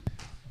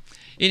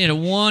Isn't it a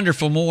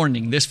wonderful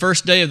morning, this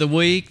first day of the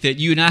week that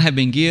you and I have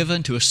been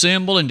given to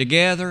assemble and to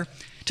gather,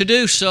 to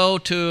do so,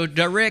 to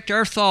direct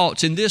our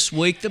thoughts in this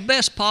week the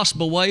best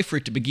possible way for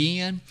it to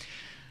begin.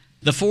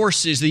 The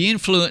forces, the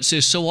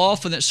influences so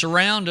often that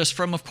surround us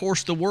from, of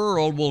course, the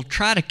world will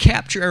try to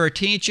capture our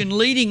attention,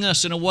 leading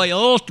us in a way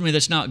ultimately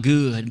that's not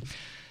good.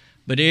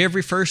 But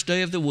every first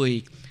day of the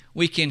week,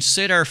 we can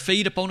set our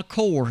feet upon a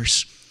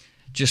course,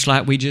 just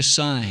like we just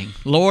sang.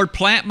 Lord,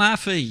 plant my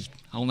feet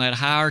on that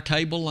higher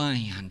table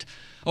land.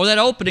 Or that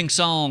opening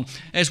song,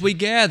 as we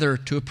gather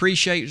to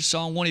appreciate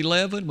Psalm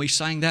 111, we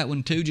sang that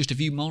one too just a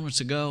few moments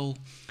ago.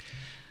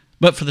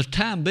 But for the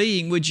time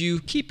being, would you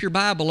keep your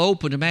Bible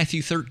open to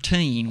Matthew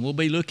 13? We'll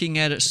be looking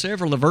at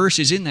several of the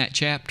verses in that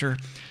chapter.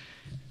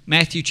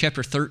 Matthew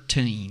chapter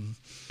 13.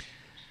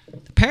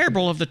 The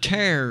parable of the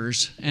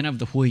tares and of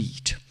the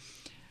wheat.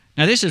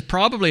 Now this is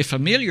probably a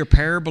familiar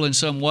parable in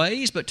some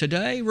ways, but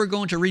today we're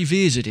going to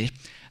revisit it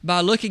by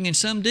looking in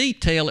some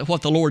detail at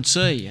what the Lord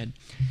said.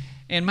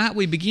 And might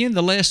we begin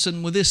the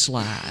lesson with this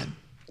slide?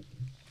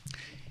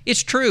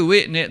 It's true,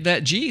 isn't it,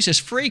 that Jesus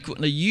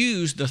frequently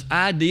used the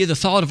idea, the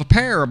thought of a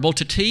parable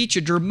to teach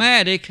a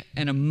dramatic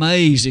and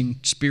amazing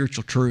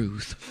spiritual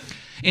truth.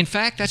 In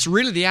fact, that's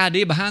really the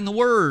idea behind the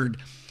word.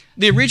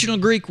 The original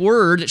Greek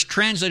word that's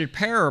translated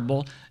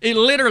parable, it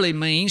literally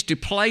means to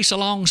place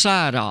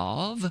alongside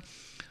of,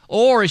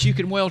 or as you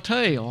can well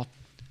tell,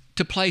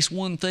 to place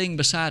one thing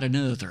beside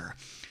another.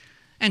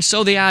 And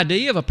so the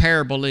idea of a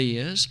parable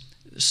is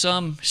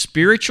some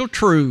spiritual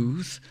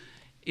truth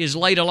is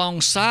laid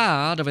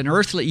alongside of an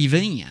earthly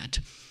event.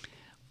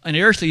 An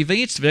earthly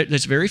event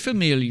that's very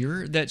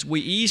familiar, that we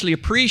easily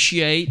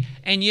appreciate,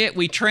 and yet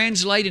we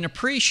translate and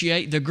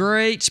appreciate the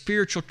great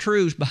spiritual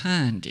truths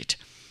behind it.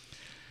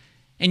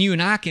 And you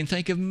and I can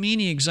think of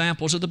many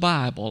examples of the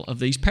Bible of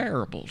these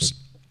parables.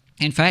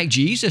 In fact,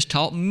 Jesus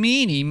taught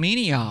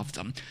many of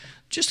them.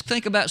 Just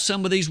think about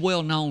some of these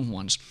well-known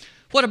ones.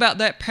 What about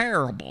that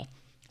parable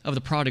of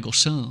the prodigal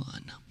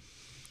son?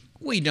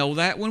 We know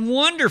that one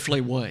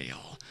wonderfully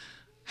well.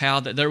 How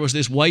that there was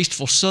this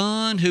wasteful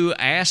son who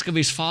asked of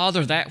his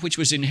father that which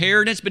was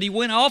inheritance, but he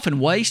went off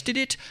and wasted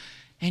it.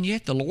 And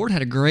yet the Lord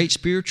had a great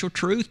spiritual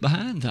truth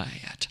behind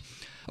that.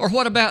 Or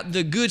what about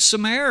the Good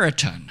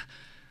Samaritan?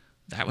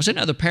 That was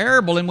another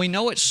parable, and we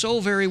know it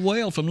so very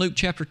well from Luke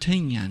chapter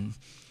 10.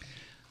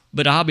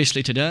 But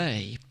obviously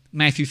today,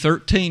 Matthew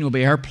 13 will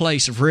be our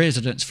place of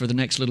residence for the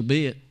next little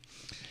bit.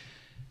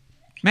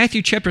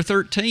 Matthew chapter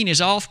 13 is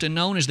often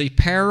known as the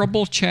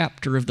parable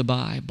chapter of the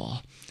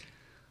Bible.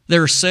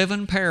 There are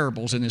 7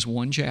 parables in this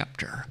one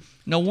chapter.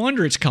 No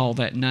wonder it's called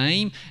that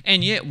name,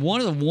 and yet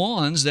one of the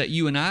ones that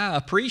you and I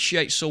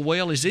appreciate so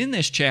well is in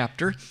this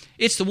chapter.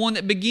 It's the one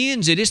that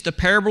begins it. It's the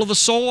parable of the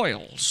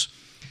soils.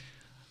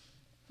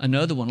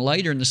 Another one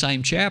later in the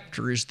same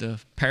chapter is the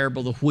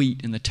parable of the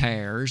wheat and the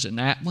tares, and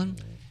that one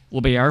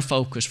will be our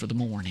focus for the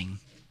morning.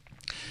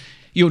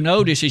 You'll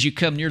notice as you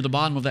come near the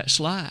bottom of that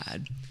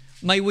slide,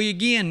 may we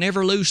again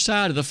never lose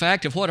sight of the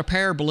fact of what a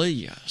parable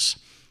is.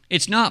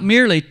 It's not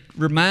merely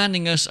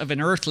reminding us of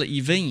an earthly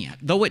event,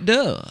 though it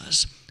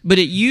does, but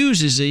it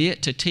uses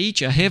it to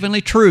teach a heavenly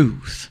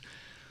truth.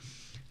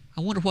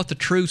 I wonder what the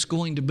truth's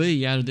going to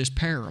be out of this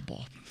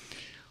parable.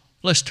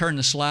 Let's turn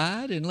the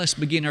slide and let's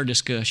begin our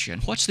discussion.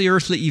 What's the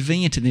earthly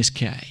event in this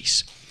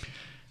case?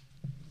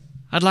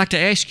 I'd like to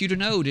ask you to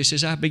notice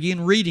as I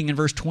begin reading in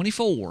verse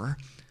 24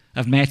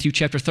 of Matthew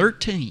chapter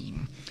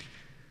 13.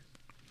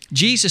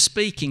 Jesus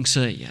speaking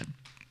said,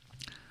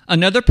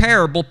 Another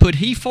parable put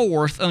he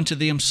forth unto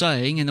them,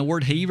 saying, and the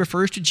word he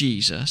refers to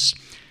Jesus,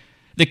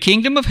 The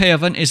kingdom of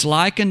heaven is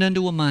likened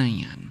unto a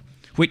man,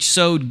 which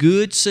sowed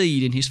good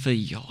seed in his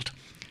field.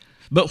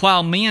 But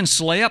while men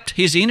slept,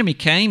 his enemy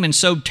came and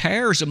sowed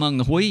tares among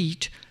the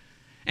wheat,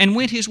 and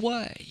went his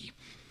way.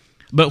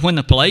 But when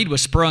the blade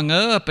was sprung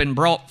up and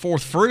brought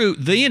forth fruit,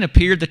 then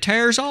appeared the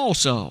tares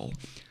also.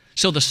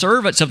 So the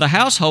servants of the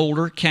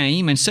householder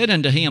came and said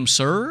unto him,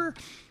 Sir,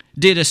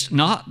 didst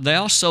not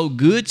thou sow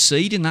good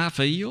seed in thy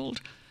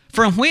field?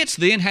 From whence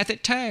then hath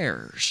it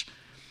tares?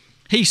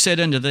 He said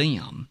unto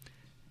them,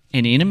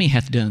 An enemy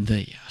hath done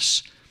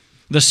this.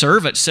 The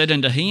servants said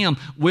unto him,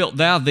 Wilt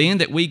thou then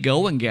that we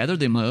go and gather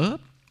them up?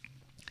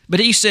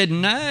 But he said,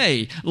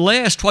 Nay,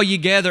 lest while ye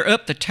gather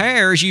up the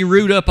tares, ye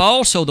root up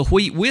also the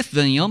wheat with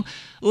them.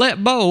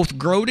 Let both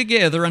grow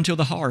together until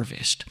the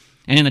harvest.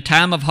 And in the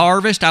time of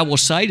harvest I will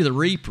say to the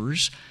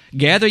reapers,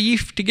 Gather ye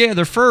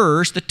together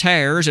first the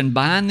tares, and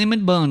bind them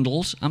in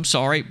bundles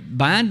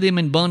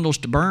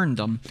to burn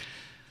them,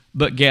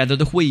 but gather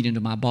the wheat into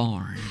my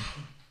barn.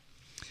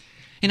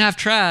 And I've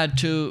tried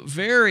to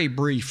very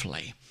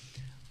briefly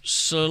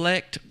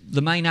select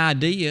the main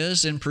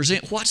ideas and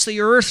present what's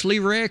the earthly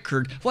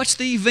record, what's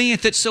the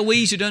event that's so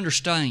easy to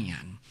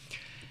understand.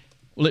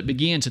 Well, it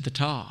begins at the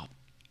top.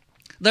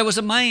 There was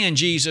a man,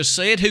 Jesus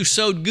said, who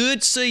sowed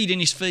good seed in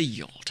his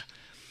field.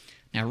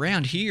 Now,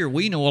 around here,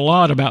 we know a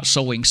lot about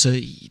sowing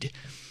seed.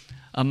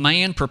 A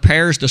man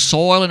prepares the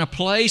soil in a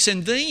place,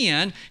 and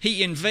then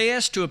he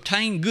invests to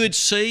obtain good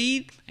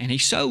seed, and he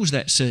sows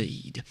that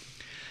seed.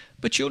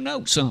 But you'll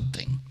note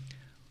something.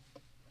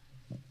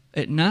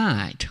 at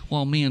night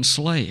while men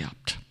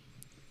slept.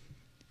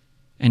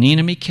 An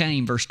enemy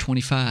came, verse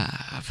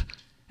 25,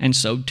 and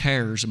sowed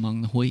tares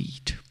among the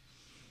wheat.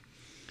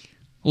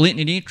 Well, isn't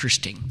it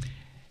interesting?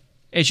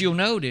 As you'll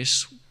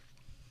notice,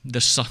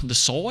 the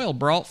soil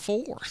brought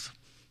forth.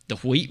 The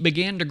wheat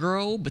began to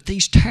grow, but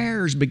these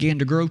tares began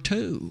to grow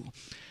too.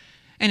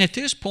 And at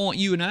this point,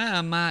 you and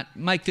I might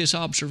make this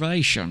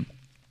observation.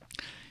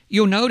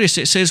 You'll notice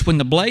it says, when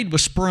the blade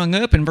was sprung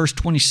up in verse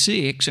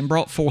 26 and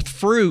brought forth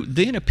fruit,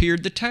 then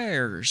appeared the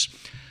tares.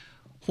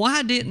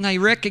 Why didn't they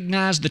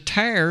recognize the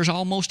tares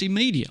almost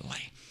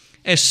immediately?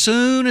 As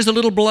soon as the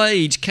little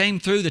blades came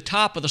through the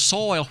top of the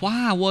soil,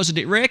 why wasn't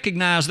it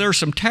recognized there's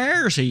some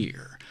tares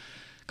here?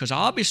 Because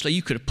obviously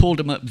you could have pulled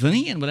them up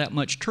then without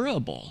much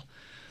trouble.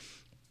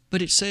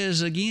 But it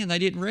says again, they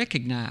didn't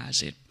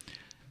recognize it.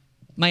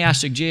 May I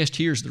suggest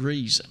here's the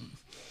reason.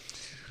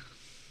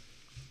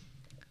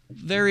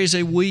 There is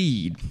a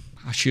weed,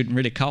 I shouldn't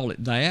really call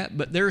it that,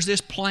 but there's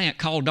this plant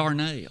called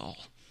darnel.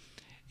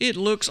 It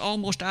looks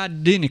almost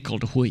identical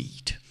to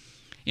wheat.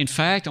 In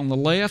fact, on the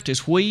left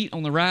is wheat,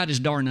 on the right is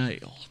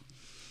darnel.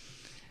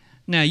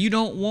 Now, you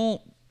don't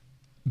want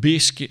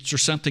biscuits or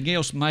something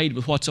else made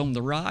with what's on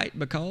the right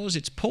because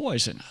it's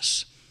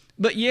poisonous.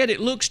 But yet it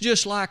looks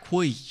just like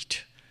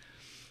wheat.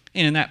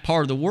 And in that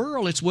part of the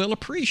world, it's well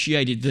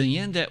appreciated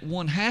then that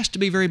one has to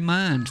be very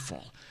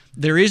mindful.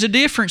 There is a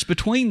difference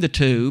between the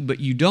two, but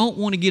you don't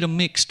want to get them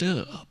mixed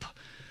up.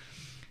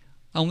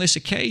 On this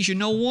occasion,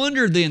 no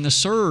wonder then the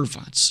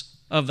servants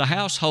of the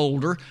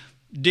householder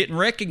didn't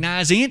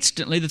recognize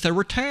instantly that there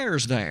were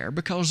tares there,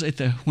 because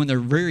when they're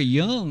very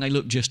young, they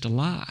look just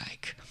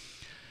alike.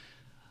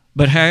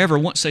 But however,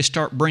 once they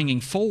start bringing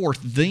forth,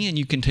 then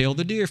you can tell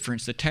the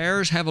difference. The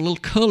tares have a little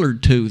color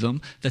to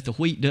them that the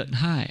wheat doesn't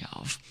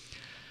have.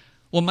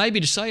 Well, maybe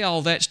to say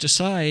all that's to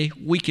say,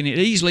 we can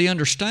easily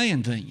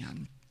understand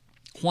then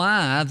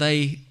why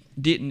they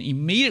didn't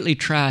immediately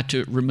try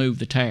to remove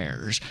the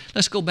tares.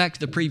 Let's go back to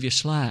the previous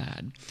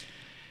slide.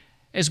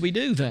 As we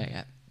do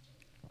that,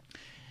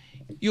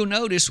 you'll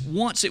notice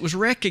once it was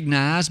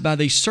recognized by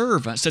these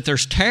servants that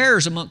there's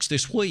tares amongst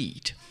this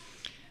wheat,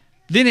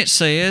 then it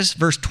says,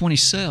 verse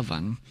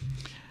 27,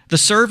 the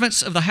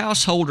servants of the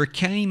householder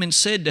came and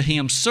said to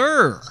him,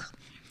 Sir,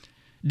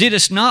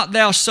 didst not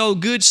thou sow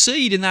good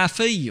seed in thy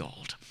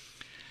field?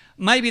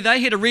 Maybe they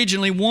had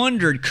originally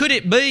wondered, could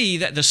it be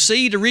that the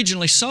seed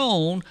originally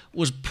sown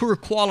was poor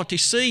quality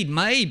seed?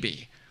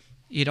 Maybe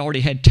it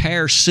already had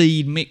tare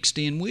seed mixed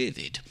in with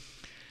it.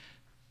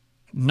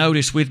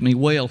 Notice with me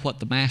well what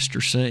the master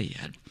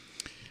said.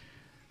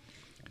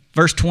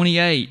 Verse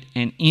 28,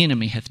 an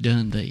enemy hath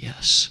done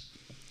this.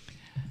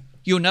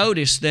 You'll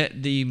notice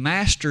that the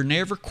master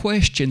never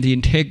questioned the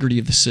integrity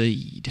of the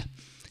seed.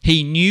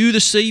 He knew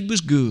the seed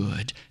was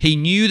good. He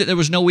knew that there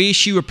was no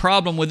issue or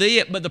problem with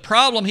it, but the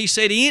problem, he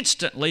said,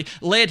 instantly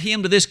led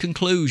him to this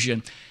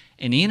conclusion.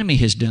 An enemy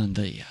has done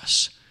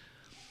this.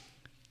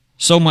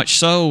 So much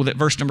so that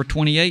verse number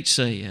 28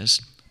 says,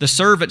 the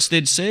servants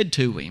then said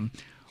to him,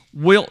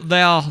 Wilt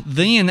thou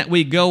then that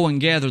we go and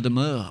gather them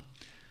up?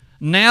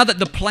 Now that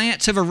the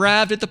plants have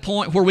arrived at the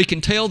point where we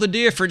can tell the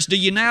difference, do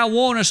you now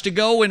want us to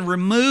go and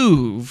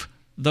remove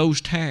those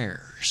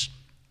tares?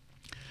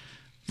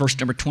 Verse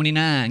number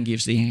 29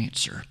 gives the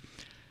answer.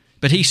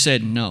 But he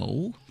said,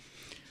 No,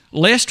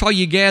 lest while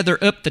you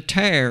gather up the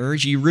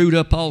tares, ye root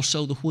up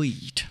also the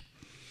wheat.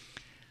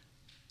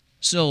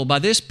 So by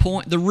this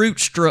point, the root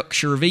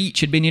structure of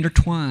each had been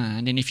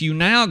intertwined. And if you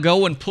now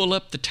go and pull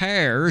up the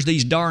tares,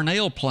 these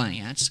darnel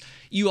plants,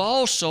 you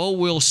also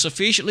will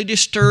sufficiently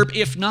disturb,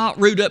 if not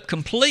root up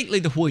completely,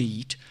 the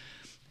wheat,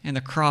 and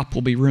the crop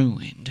will be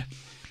ruined.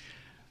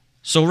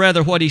 So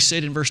rather what he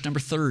said in verse number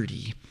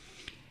 30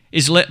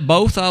 is, let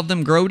both of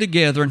them grow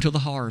together until the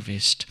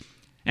harvest.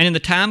 And in the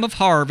time of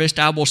harvest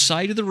I will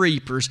say to the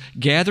reapers,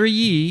 Gather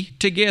ye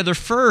together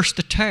first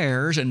the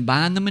tares, and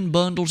bind them in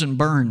bundles and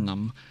burn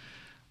them,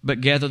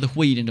 but gather the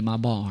wheat into my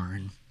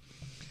barn.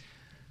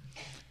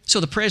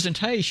 So the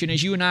presentation,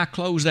 as you and I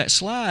close that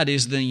slide,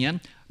 is then,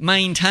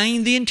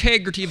 maintain the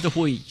integrity of the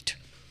wheat,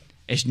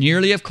 as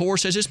nearly, of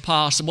course, as is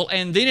possible.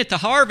 And then at the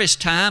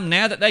harvest time,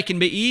 now that they can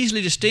be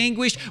easily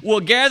distinguished, we'll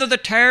gather the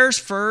tares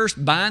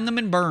first, bind them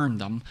and burn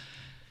them.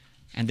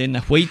 And then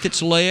the wheat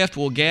that's left,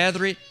 we'll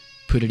gather it,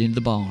 put it in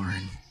the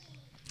barn.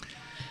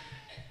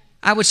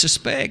 I would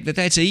suspect that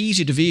that's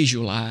easy to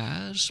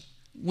visualize.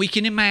 We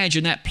can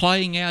imagine that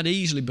playing out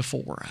easily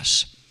before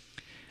us.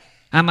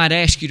 I might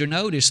ask you to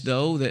notice,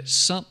 though, that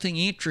something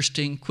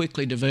interesting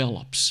quickly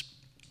develops.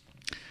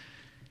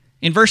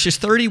 In verses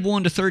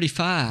 31 to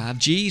 35,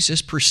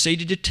 Jesus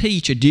proceeded to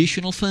teach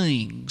additional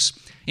things.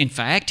 In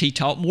fact, he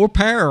taught more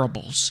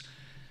parables.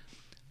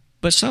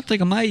 But something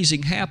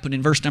amazing happened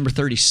in verse number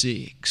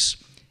 36.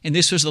 And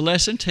this was the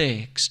lesson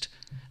text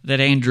that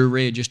Andrew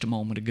read just a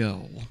moment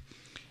ago.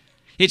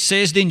 It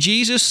says, Then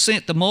Jesus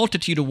sent the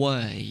multitude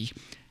away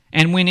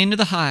and went into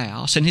the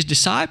house, and his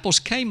disciples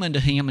came unto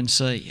him and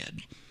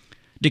said,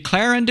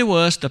 Declare unto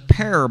us the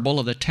parable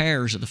of the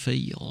tares of the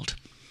field.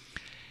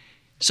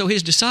 So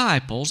his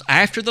disciples,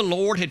 after the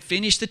Lord had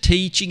finished the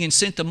teaching and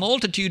sent the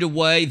multitude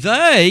away,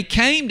 they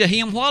came to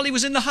him while he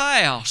was in the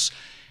house.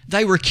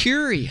 They were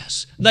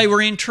curious, they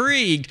were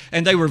intrigued,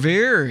 and they were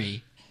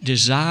very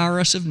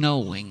desirous of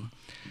knowing.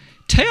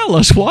 Tell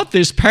us what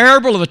this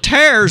parable of the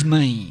tares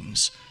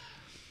means.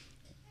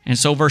 And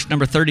so verse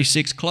number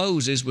 36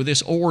 closes with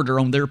this order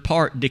on their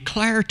part: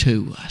 declare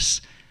to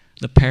us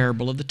the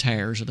parable of the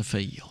tares of the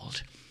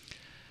field.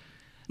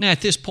 Now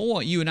at this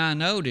point, you and I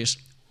notice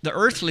the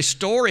earthly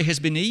story has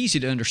been easy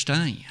to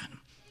understand.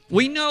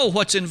 We know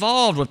what's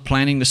involved with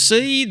planting the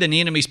seed. The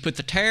enemies put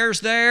the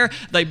tares there.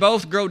 They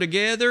both grow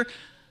together.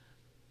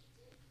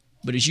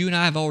 But as you and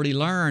I have already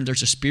learned,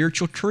 there's a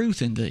spiritual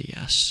truth in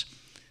this.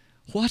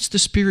 What's the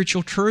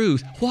spiritual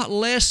truth? What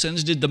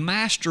lessons did the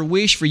Master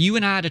wish for you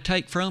and I to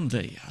take from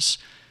this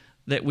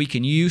that we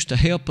can use to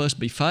help us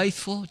be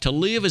faithful, to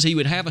live as He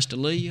would have us to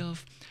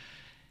live?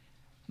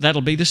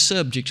 That'll be the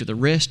subject of the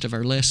rest of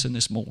our lesson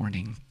this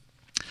morning.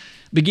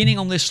 Beginning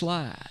on this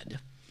slide,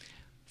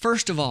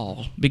 first of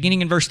all,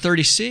 beginning in verse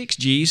 36,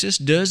 Jesus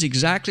does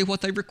exactly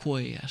what they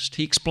request.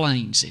 He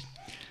explains it.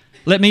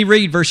 Let me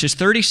read verses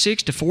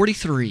 36 to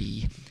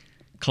 43,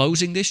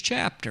 closing this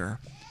chapter.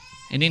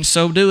 And in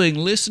so doing,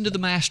 listen to the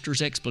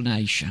Master's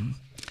explanation.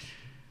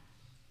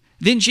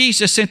 Then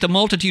Jesus sent the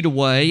multitude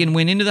away and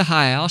went into the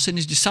house, and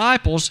His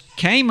disciples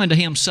came unto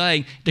Him,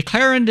 saying,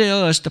 declare unto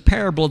us the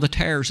parable of the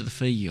tares of the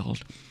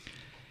field.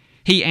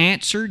 He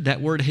answered,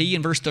 that word He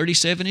in verse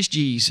 37 is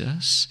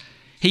Jesus.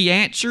 He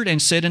answered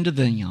and said unto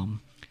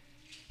them,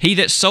 He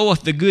that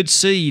soweth the good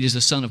seed is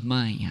the Son of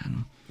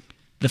Man.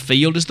 The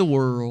field is the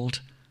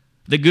world.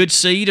 The good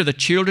seed are the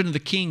children of the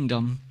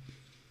kingdom,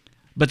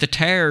 but the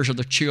tares are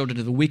the children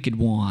of the wicked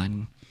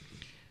one.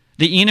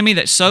 The enemy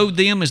that sowed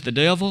them is the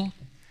devil.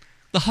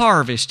 The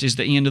harvest is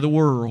the end of the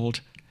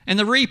world, and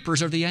the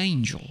reapers are the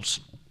angels.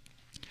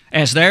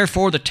 As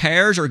therefore the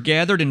tares are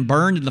gathered and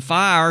burned in the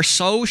fire,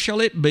 so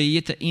shall it be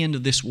at the end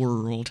of this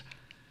world.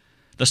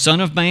 The Son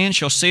of Man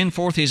shall send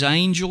forth His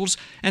angels,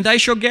 and they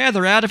shall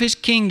gather out of His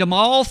kingdom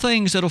all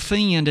things that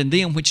offend and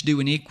them which do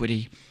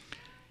iniquity,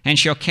 and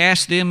shall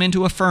cast them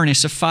into a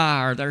furnace of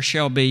fire. There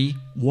shall be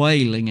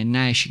wailing and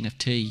gnashing of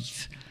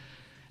teeth.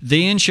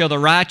 Then shall the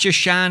righteous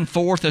shine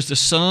forth as the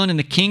sun in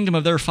the kingdom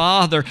of their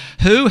Father.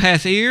 Who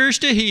hath ears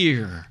to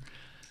hear,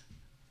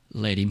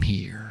 let him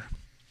hear.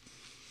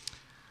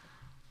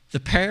 The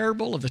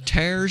parable of the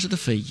tares of the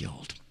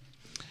field.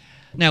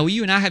 Now,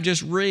 you and I have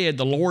just read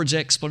the Lord's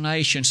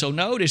explanation, so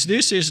notice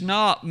this is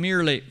not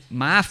merely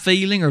my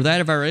feeling or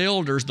that of our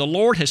elders. The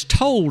Lord has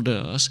told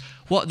us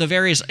what the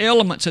various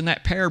elements in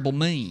that parable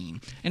mean.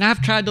 And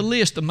I've tried to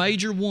list the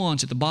major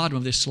ones at the bottom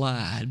of this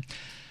slide.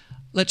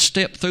 Let's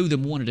step through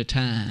them one at a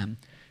time.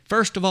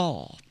 First of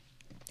all,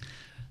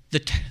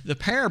 the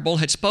parable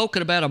had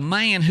spoken about a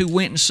man who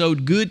went and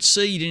sowed good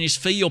seed in his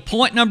field.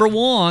 Point number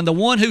one, the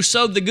one who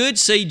sowed the good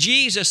seed,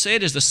 Jesus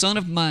said, is the Son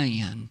of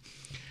Man.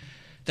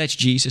 That's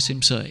Jesus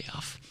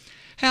Himself.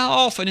 How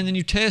often in the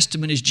New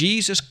Testament is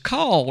Jesus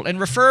called and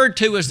referred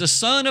to as the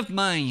Son of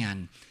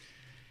Man?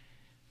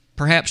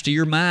 Perhaps to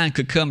your mind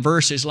could come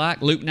verses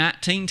like Luke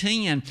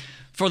 19:10.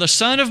 For the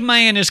Son of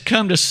Man is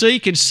come to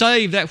seek and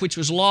save that which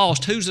was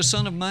lost. Who's the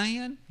Son of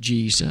Man?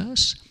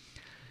 Jesus.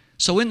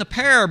 So in the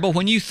parable,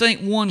 when you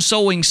think one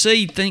sowing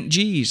seed, think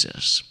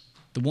Jesus.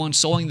 The one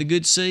sowing the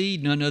good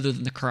seed, none other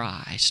than the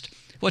Christ.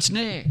 What's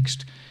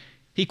next?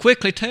 He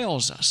quickly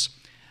tells us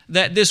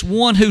that this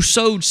one who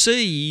sowed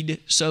seed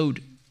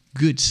sowed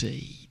good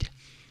seed.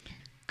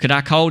 Could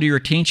I call to your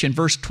attention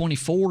verse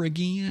 24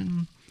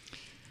 again?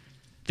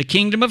 The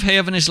kingdom of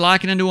heaven is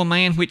likened unto a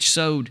man which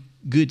sowed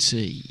good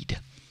seed.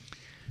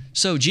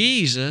 So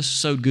Jesus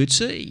sowed good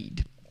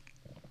seed.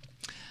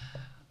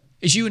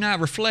 As you and I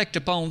reflect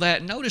upon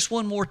that, notice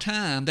one more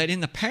time that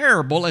in the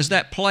parable, as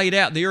that played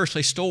out the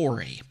earthly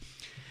story,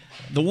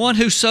 the one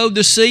who sowed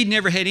the seed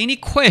never had any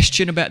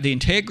question about the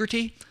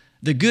integrity,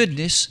 the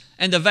goodness,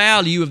 and the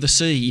value of the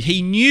seed.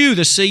 He knew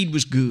the seed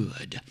was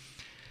good.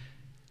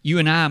 You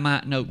and I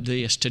might note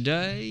this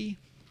today,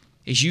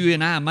 as you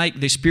and I make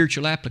this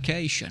spiritual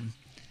application.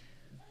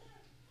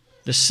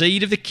 The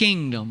seed of the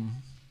kingdom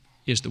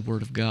is the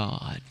Word of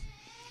God.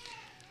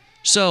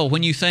 So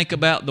when you think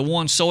about the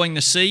one sowing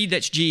the seed,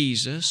 that's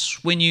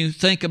Jesus. When you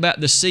think about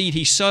the seed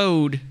He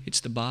sowed, it's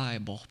the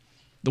Bible,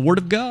 the Word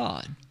of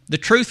God, the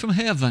truth from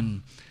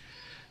heaven.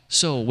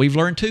 So we've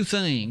learned two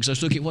things.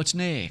 Let's look at what's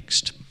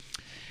next.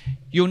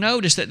 You'll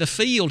notice that the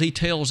field, He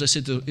tells us,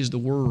 is the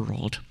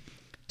world.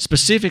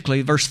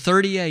 Specifically, verse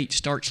 38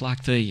 starts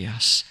like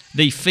this.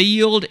 The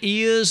field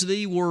is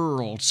the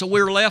world. So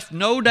we're left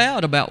no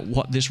doubt about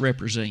what this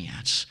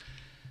represents.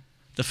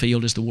 The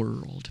field is the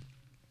world.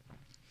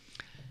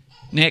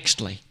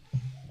 Nextly,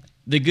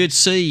 the good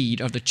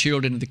seed are the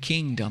children of the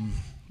kingdom.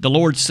 The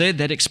Lord said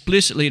that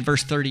explicitly in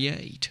verse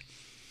 38.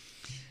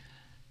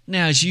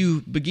 Now, as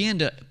you begin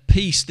to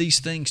piece these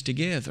things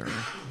together,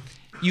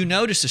 you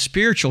notice the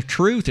spiritual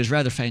truth is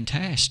rather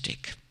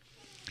fantastic.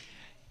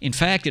 In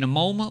fact, in a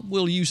moment,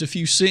 we'll use a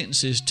few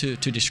sentences to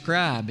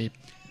describe it,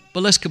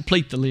 but let's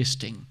complete the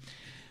listing.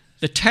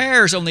 The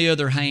tares, on the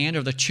other hand,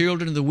 are the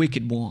children of the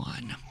wicked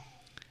one.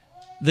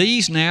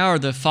 These now are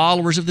the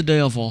followers of the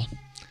devil.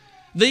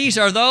 These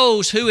are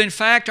those who, in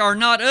fact, are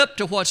not up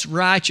to what's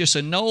righteous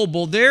and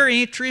noble. Their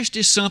interest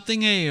is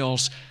something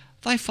else.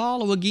 They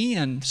follow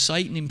again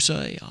Satan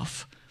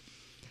himself.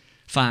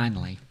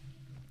 Finally,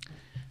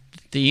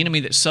 the enemy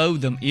that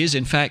sowed them is,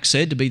 in fact,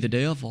 said to be the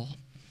devil.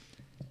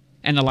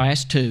 And the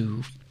last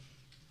two,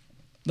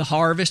 the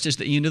harvest is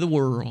the end of the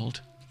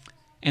world,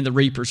 and the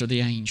reapers are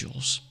the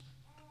angels.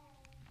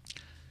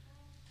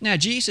 Now,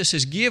 Jesus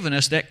has given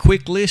us that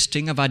quick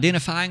listing of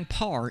identifying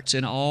parts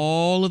in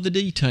all of the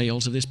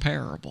details of this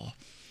parable.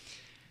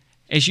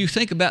 As you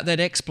think about that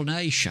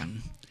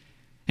explanation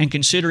and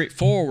consider it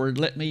forward,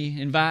 let me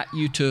invite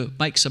you to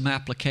make some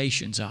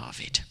applications of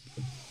it.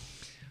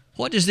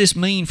 What does this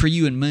mean for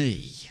you and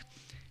me?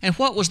 And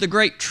what was the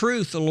great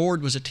truth the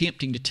Lord was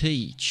attempting to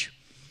teach?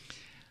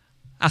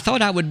 I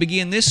thought I would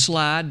begin this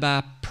slide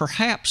by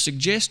perhaps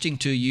suggesting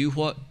to you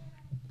what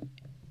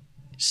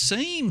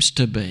seems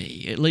to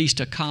be at least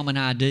a common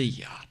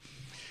idea.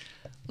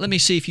 Let me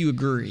see if you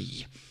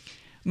agree.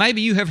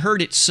 Maybe you have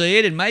heard it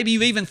said, and maybe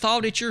you've even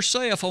thought it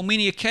yourself on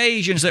many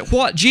occasions, that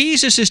what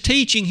Jesus is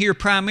teaching here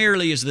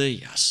primarily is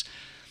this: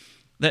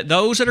 that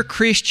those that are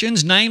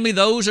Christians, namely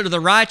those that are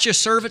the righteous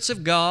servants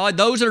of God,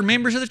 those that are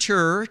members of the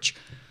church,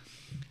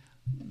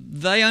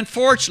 they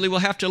unfortunately will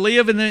have to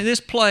live in this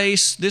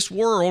place, this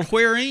world,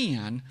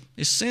 wherein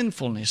is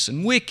sinfulness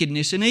and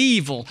wickedness and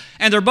evil.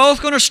 And they're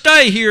both going to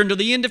stay here until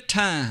the end of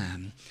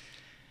time.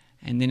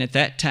 And then at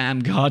that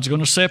time, God's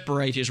going to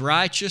separate His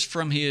righteous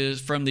from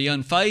the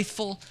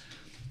unfaithful.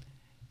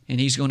 And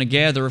He's going to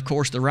gather, of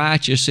course, the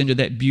righteous into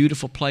that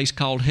beautiful place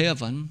called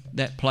heaven,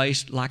 that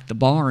place like the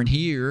barn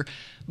here.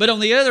 But on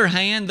the other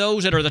hand,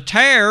 those that are the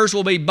tares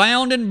will be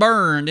bound and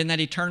burned in that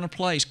eternal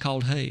place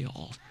called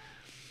hell.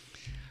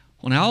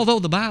 Well, now, although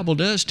the Bible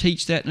does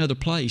teach that in other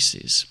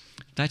places,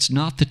 that's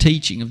not the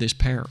teaching of this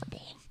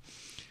parable.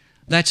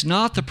 That's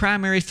not the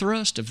primary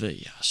thrust of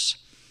this.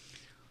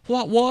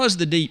 What was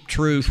the deep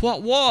truth?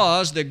 What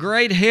was the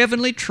great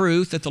heavenly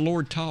truth that the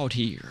Lord taught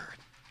here?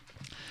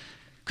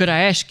 Could I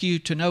ask you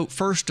to note,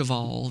 first of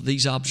all,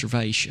 these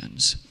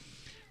observations?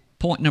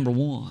 Point number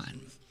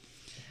one.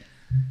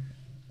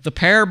 The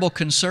parable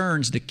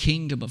concerns the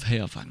kingdom of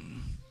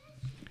heaven.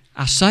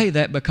 I say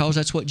that because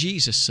that's what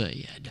Jesus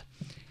said.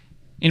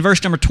 In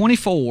verse number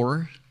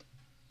 24,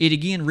 it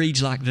again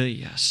reads like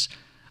this: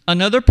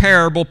 Another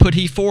parable put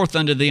He forth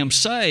unto them,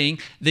 saying,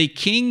 The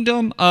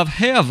kingdom of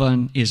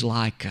heaven is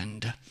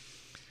likened.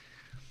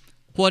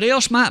 What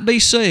else might be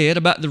said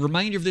about the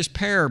remainder of this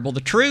parable?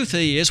 The truth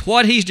is,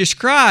 what He's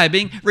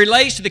describing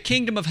relates to the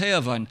kingdom of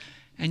heaven.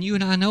 And you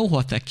and I know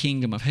what that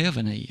kingdom of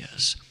heaven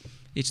is.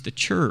 It's the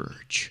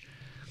church.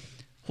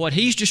 What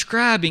He's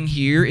describing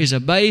here is a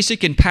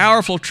basic and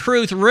powerful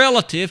truth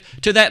relative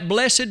to that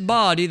blessed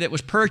body that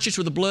was purchased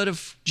with the blood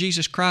of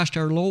Jesus Christ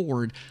our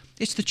Lord.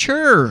 It's the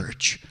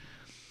church.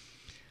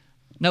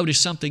 Notice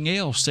something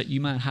else that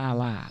you might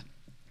highlight.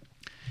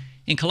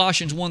 In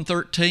Colossians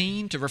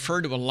 1:13, to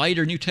refer to a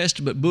later New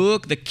Testament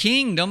book, the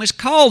kingdom is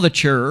called the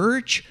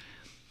church.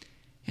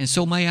 And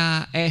so may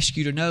I ask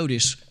you to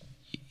notice,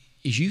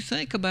 as you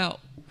think about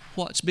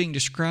what's being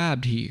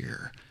described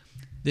here,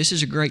 this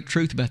is a great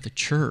truth about the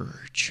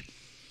church.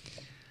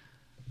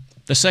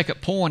 The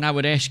second point I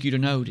would ask you to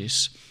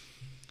notice,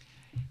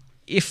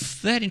 if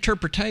that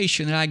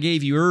interpretation that I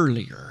gave you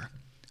earlier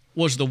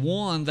was the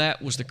one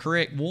that was the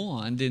correct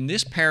one, then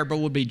this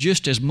parable would be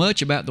just as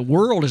much about the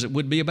world as it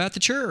would be about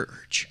the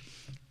church.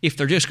 If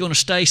they're just going to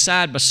stay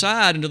side by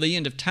side until the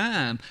end of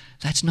time,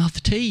 that's not the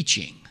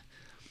teaching.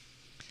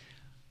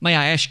 May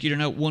I ask you to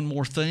note one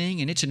more thing,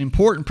 and it's an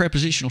important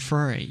prepositional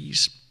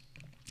phrase.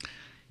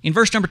 In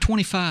verse number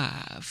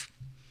 25,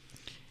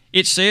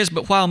 it says,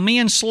 But while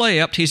men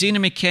slept, his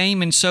enemy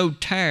came and sowed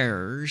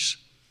tares.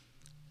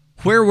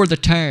 Where were the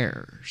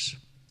tares?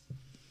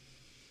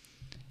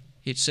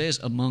 It says,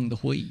 among the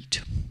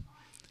wheat.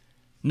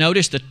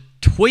 Notice the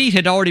wheat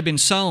had already been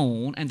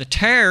sown, and the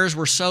tares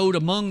were sowed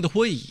among the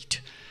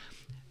wheat.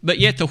 But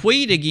yet the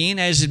wheat again,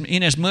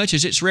 inasmuch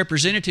as it's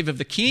representative of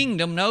the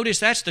kingdom, notice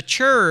that's the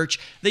church.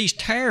 These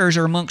tares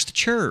are amongst the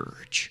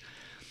church.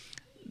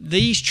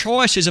 These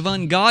choices of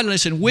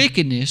ungodliness and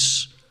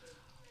wickedness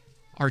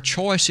are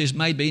choices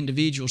made by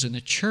individuals in the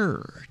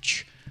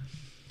church.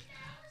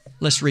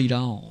 Let's read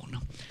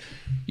on.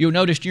 You'll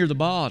notice near the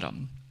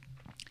bottom,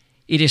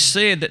 it is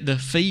said that the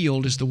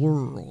field is the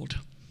world.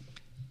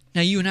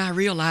 Now you and I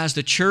realize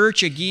the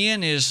church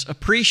again is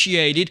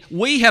appreciated.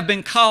 We have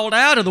been called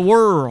out of the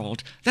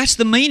world. That's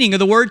the meaning of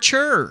the word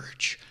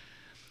church.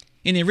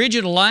 In the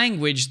original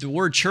language, the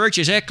word church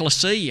is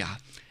ecclesia.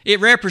 It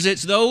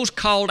represents those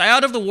called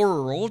out of the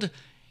world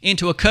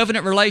into a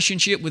covenant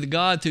relationship with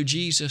God through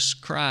Jesus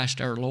Christ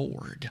our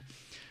Lord.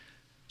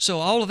 So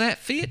all of that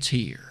fits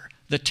here.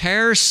 The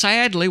tares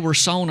sadly were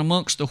sown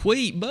amongst the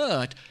wheat,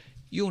 but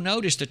you'll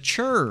notice the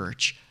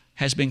church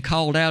has been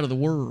called out of the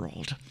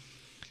world.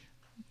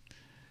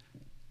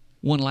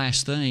 One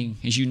last thing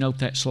as you note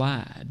that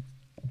slide.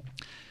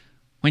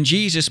 When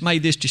Jesus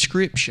made this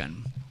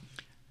description,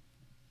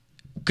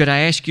 Could I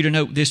ask you to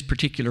note this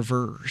particular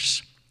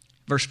verse?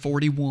 Verse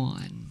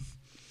 41.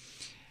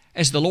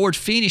 As the Lord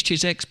finished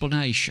His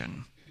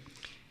explanation,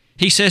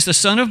 He says, the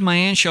Son of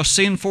Man shall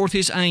send forth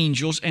His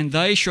angels, and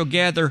they shall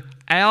gather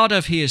out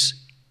of His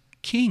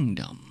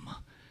kingdom.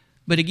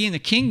 But again, the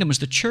kingdom is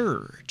the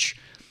church.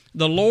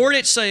 The Lord,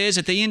 it says,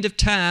 at the end of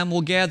time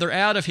will gather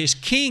out of His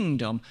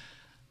kingdom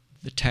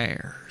the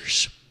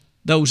tares,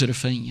 those that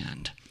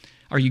offend.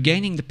 Are you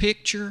gaining the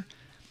picture?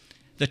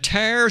 The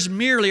tares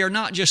merely are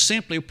not just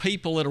simply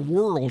people that are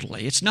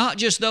worldly. It's not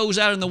just those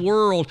out in the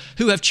world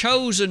who have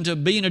chosen to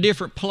be in a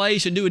different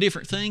place and do a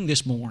different thing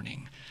this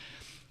morning.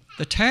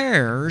 The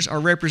tares are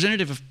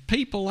representative of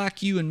people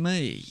like you and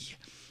me.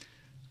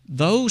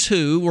 Those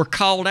who were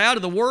called out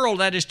of the world,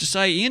 that is to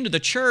say, into the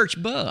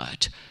church,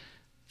 but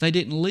they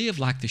didn't live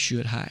like they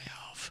should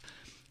have.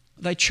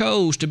 They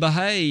chose to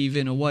behave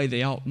in a way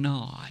they ought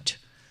not.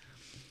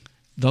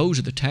 Those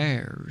are the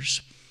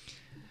tares.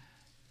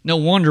 No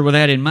wonder with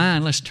that in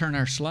mind, let's turn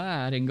our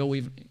slide and go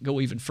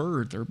even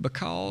further,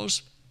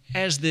 because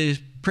as the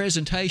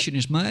presentation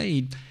is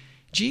made,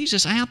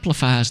 Jesus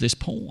amplifies this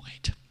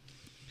point.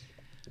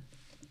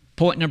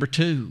 Point number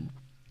 2.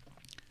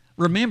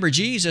 Remember,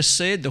 Jesus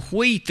said the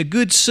wheat, the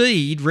good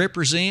seed,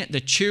 represent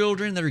the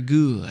children that are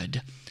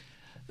good.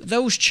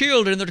 Those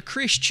children that are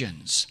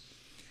Christians.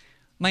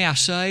 May I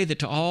say that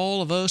to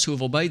all of us who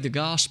have obeyed the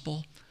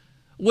gospel,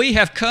 we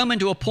have come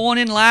into a point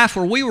in life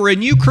where we were a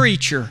new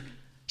creature.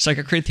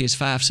 2 Corinthians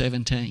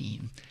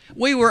 5:17.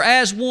 We were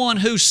as one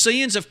whose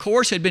sins, of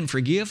course, had been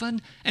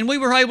forgiven, and we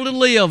were able to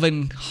live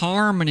in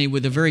harmony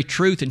with the very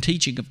truth and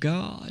teaching of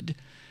God.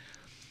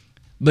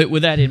 But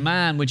with that in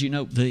mind, would you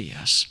note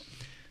this?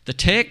 The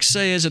text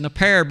says in the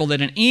parable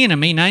that an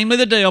enemy, namely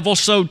the devil,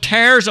 sowed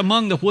tares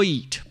among the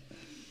wheat.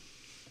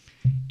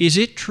 Is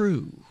it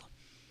true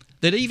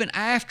that even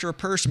after a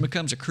person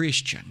becomes a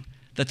Christian,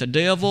 that the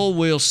devil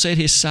will set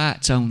his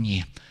sights on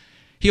you?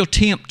 He'll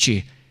tempt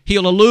you.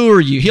 He'll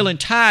allure you. He'll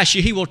entice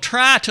you. He will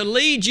try to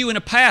lead you in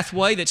a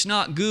pathway that's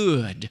not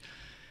good.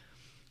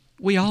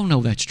 We all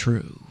know that's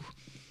true.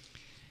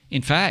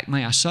 In fact,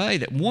 may I say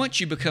that once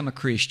you become a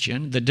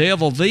Christian, the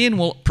devil then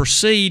will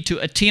proceed to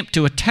attempt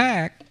to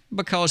attack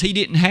because he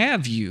didn't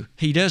have you.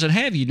 He doesn't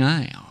have you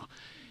now.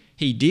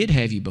 He did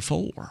have you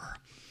before.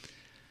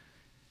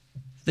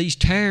 These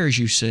tares,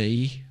 you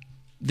see,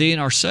 then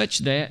are such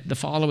that the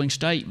following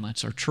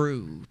statements are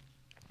true.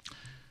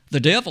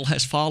 The devil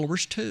has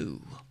followers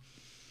too.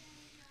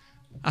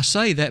 I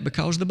say that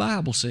because the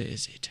Bible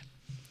says it.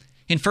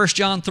 In 1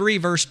 John 3,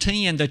 verse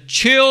 10, the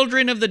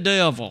children of the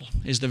devil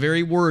is the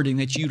very wording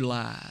that's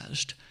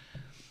utilized.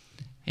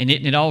 And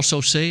isn't it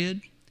also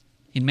said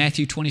in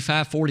Matthew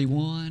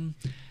 25:41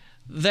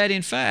 that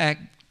in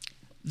fact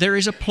there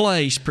is a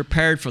place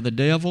prepared for the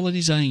devil and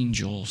his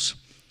angels.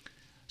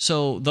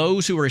 So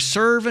those who are his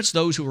servants,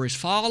 those who are his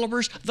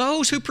followers,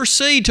 those who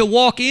proceed to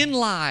walk in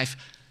life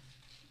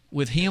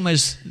with him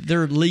as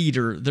their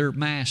leader, their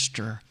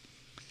master.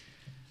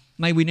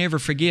 May we never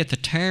forget the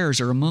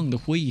tares are among the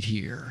wheat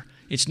here.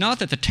 It's not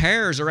that the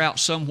tares are out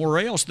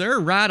somewhere else. They're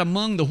right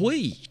among the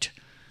wheat.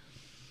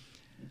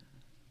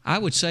 I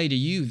would say to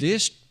you,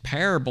 this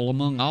parable,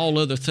 among all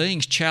other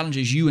things,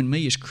 challenges you and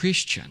me as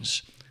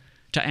Christians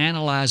to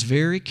analyze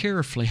very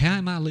carefully, how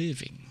am I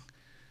living?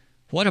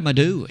 What am I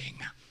doing?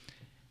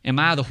 Am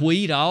I the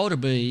wheat I ought to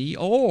be,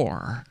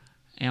 or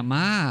am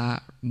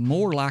I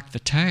more like the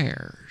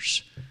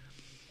tares?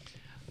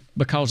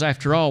 Because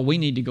after all, we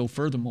need to go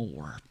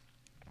furthermore.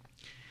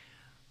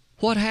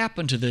 What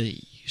happened to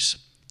these?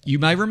 You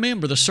may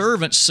remember the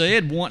servant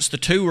said, once the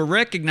two were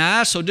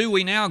recognized, so do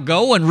we now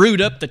go and root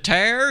up the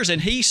tares?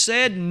 And he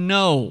said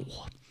no.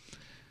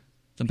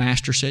 The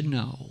master said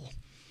no.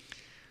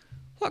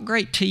 What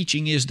great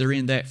teaching is there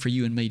in that for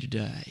you and me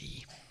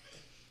today?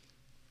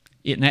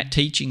 Isn't that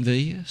teaching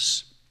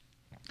this?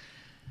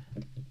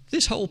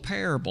 This whole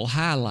parable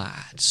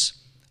highlights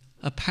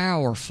a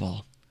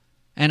powerful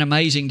and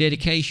amazing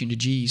dedication to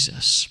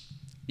Jesus.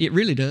 It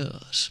really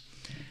does.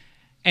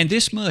 And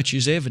this much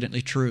is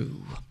evidently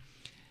true.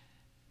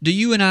 Do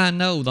you and I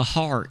know the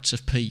hearts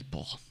of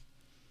people?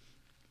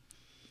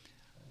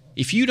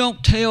 If you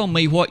don't tell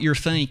me what you're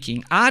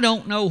thinking, I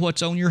don't know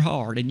what's on your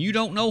heart, and you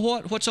don't know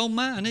what's on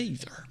mine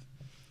either.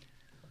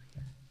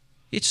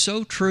 It's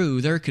so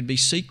true. There could be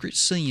secret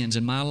sins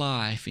in my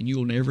life, and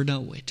you'll never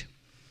know it.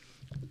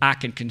 I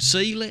can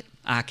conceal it.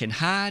 I can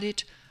hide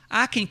it.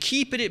 I can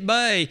keep it at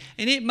bay,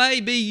 and it may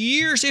be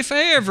years, if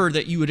ever,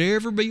 that you would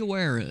ever be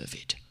aware of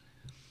it.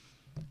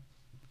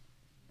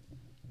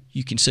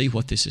 You can see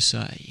what this is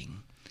saying.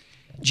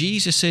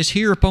 Jesus says,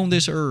 here upon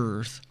this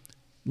earth,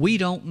 we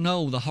don't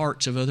know the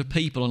hearts of other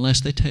people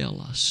unless they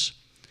tell us.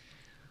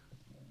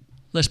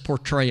 Let's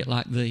portray it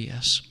like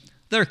this.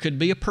 There could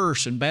be a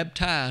person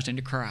baptized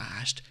into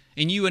Christ,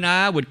 and you and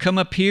I would come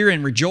up here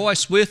and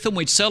rejoice with them.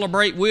 We'd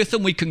celebrate with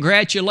them. We'd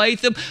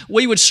congratulate them.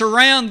 We would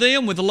surround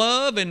them with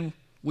love, and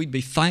we'd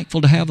be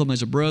thankful to have them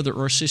as a brother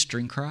or a sister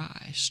in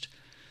Christ.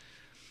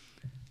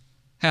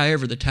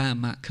 However the time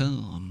might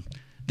come,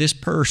 this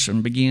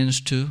person begins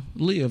to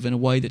live in a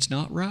way that's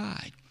not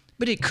right.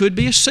 But it could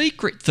be a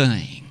secret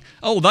thing.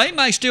 Oh, they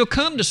may still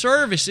come to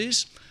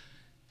services.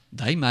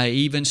 They may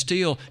even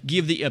still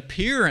give the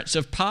appearance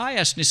of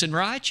piousness and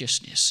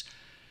righteousness.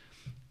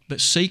 But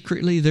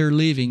secretly they're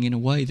living in a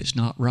way that's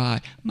not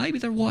right. Maybe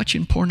they're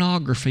watching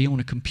pornography on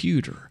a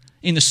computer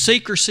in the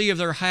secrecy of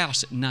their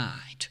house at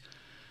night.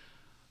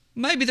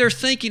 Maybe they're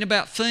thinking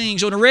about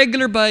things on a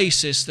regular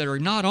basis that are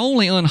not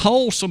only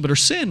unwholesome but are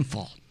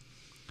sinful.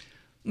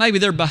 Maybe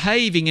they're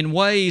behaving in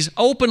ways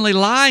openly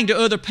lying to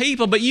other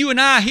people, but you and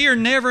I here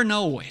never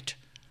know it.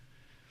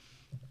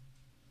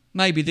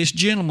 Maybe this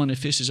gentleman,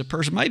 if this is a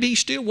person, maybe he's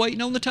still waiting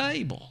on the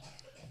table.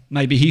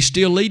 Maybe he's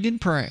still leading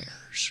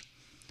prayers.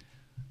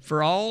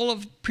 For all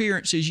of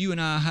appearances you and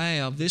I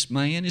have, this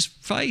man is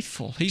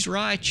faithful. He's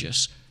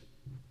righteous.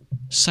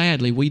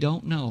 Sadly, we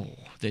don't know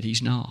that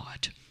he's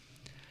not.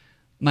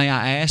 May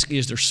I ask,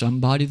 is there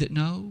somebody that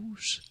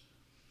knows?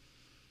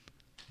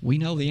 We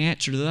know the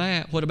answer to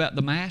that. What about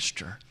the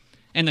master?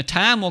 And the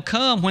time will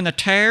come when the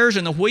tares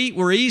and the wheat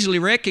were easily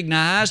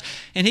recognized,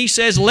 and he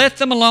says, let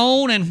them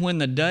alone, and when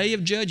the day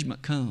of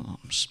judgment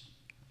comes,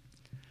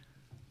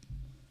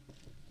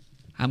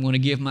 I'm going to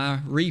give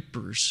my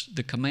reapers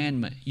the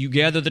commandment. You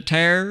gather the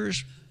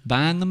tares,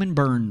 bind them and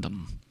burn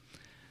them,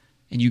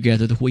 and you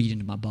gather the wheat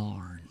into my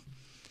barn.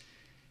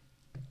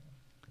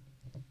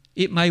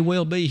 It may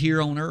well be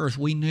here on earth,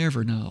 we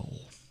never know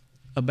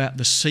about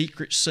the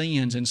secret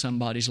sins in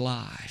somebody's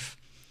life.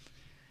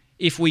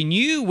 If we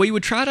knew, we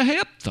would try to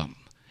help them.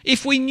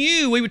 If we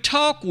knew, we would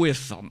talk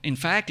with them. In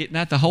fact, isn't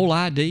that the whole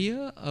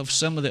idea of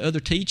some of the other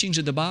teachings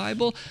of the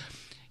Bible?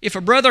 If a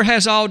brother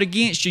has aught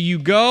against you, you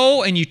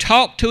go and you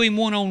talk to him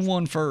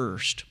one-on-one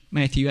first.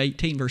 Matthew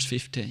 18, verse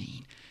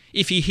 15.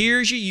 If he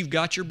hears you, you've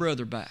got your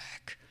brother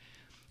back.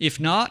 If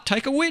not,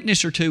 take a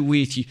witness or two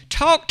with you.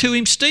 Talk to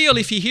him still.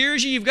 If he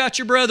hears you, you've got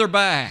your brother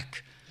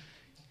back.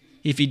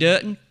 If he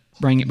doesn't,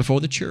 bring it before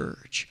the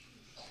church.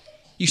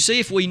 You see,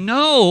 if we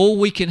know,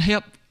 we can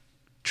help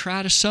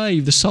try to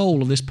save the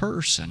soul of this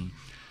person.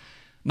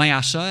 May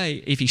I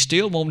say, if he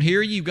still won't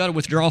hear you, you've got to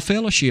withdraw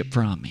fellowship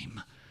from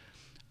him.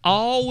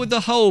 All with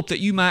the hope that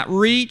you might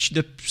reach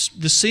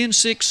the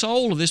sin-sick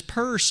soul of this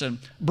person,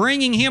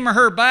 bringing him or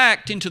her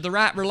back into the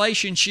right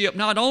relationship,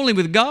 not only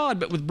with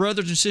God, but with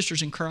brothers and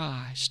sisters in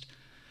Christ.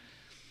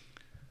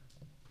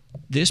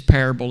 This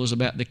parable is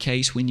about the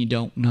case when you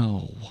don't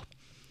know.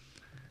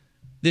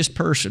 This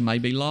person may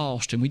be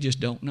lost and we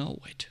just don't know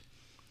it.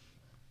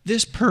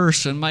 This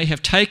person may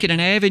have taken an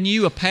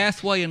avenue, a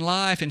pathway in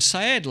life, and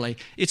sadly,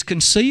 it's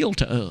concealed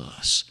to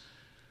us.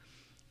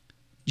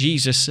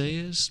 Jesus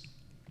says,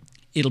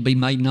 it'll be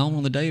made known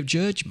on the day of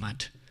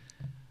judgment.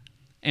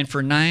 And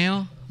for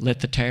now, let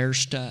the tares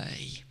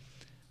stay.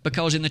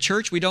 Because in the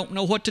church, we don't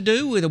know what to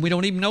do with them. We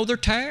don't even know they're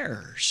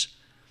tares.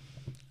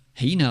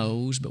 He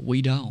knows, but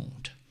we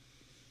don't.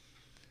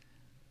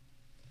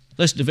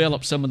 Let's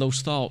develop some of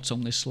those thoughts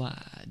on this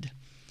slide.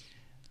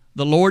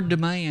 The Lord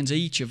demands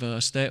each of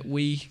us that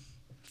we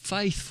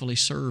faithfully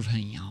serve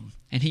Him,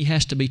 and He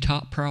has to be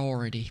top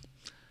priority.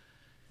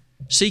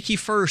 Seek ye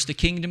first the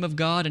kingdom of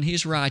God and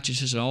His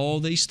righteousness, and all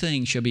these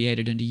things shall be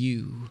added unto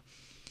you.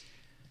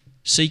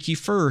 Seek ye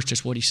first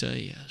is what He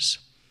says.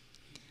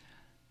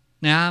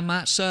 Now, I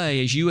might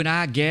say, as you and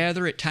I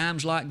gather at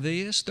times like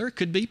this, there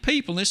could be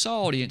people in this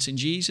audience, and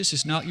Jesus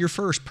is not your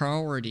first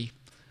priority.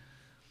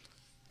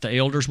 The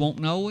elders won't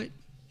know it.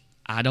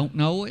 I don't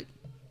know it.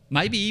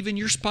 Maybe even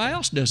your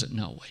spouse doesn't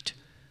know it.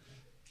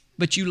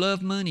 But you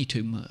love money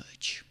too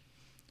much.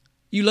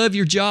 You love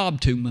your job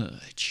too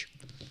much.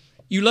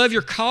 You love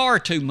your car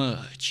too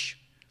much.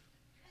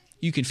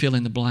 You can fill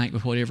in the blank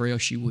with whatever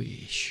else you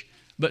wish.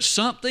 But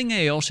something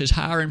else is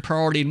higher in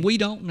priority, and we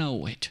don't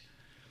know it.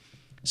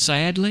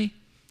 Sadly,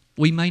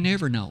 we may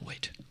never know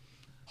it.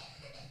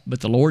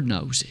 But the Lord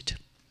knows it.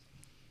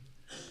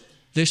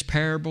 This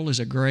parable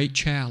is a great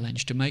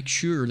challenge to make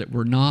sure that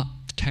we're not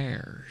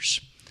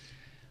tares.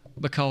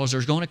 Because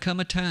there's going to come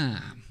a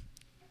time,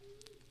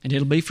 and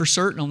it'll be for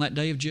certain on that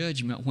day of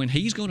judgment, when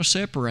He's going to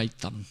separate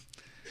them.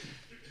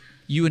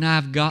 You and I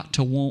have got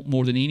to want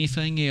more than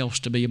anything else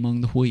to be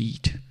among the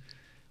wheat.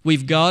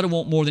 We've got to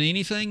want more than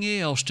anything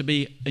else to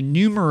be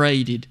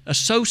enumerated,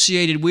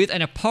 associated with,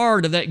 and a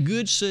part of that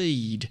good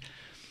seed.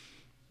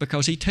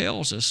 Because He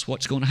tells us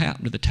what's going to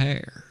happen to the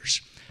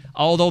tares.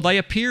 Although they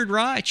appeared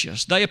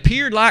righteous, they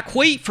appeared like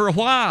wheat for a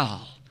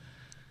while.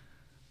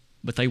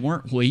 But they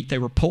weren't wheat, they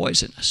were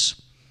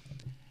poisonous.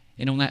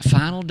 And on that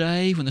final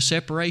day, when the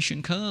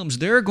separation comes,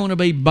 they're going to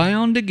be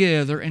bound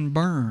together and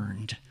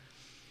burned.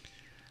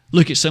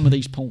 Look at some of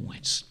these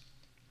points.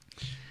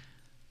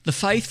 The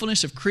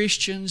faithfulness of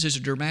Christians is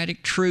a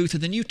dramatic truth,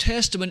 and the New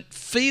Testament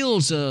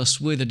fills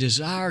us with a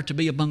desire to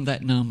be among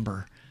that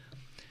number.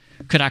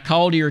 Could I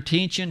call to your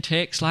attention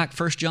texts like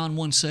 1 John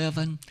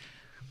 1:7?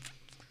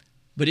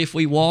 But if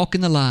we walk in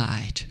the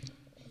light,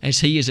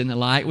 as He is in the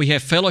light, we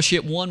have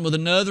fellowship one with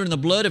another, and the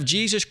blood of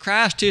Jesus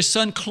Christ, His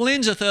Son,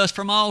 cleanseth us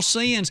from all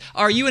sins.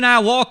 Are you and I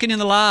walking in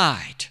the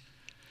light?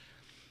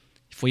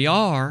 If we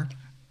are,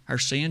 our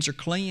sins are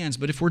cleansed.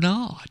 But if we're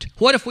not,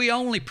 what if we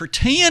only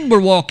pretend we're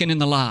walking in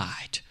the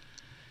light?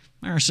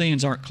 Our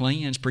sins aren't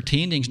cleansed.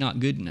 Pretending's not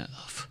good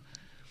enough.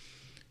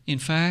 In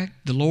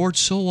fact, the Lord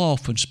so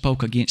often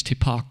spoke against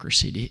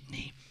hypocrisy, didn't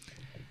He?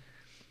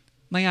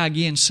 May I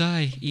again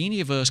say, any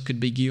of us could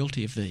be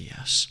guilty of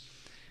this.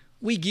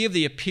 We give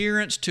the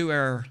appearance to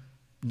our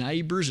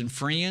neighbors and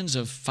friends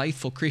of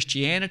faithful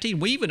Christianity,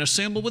 and we even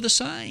assemble with the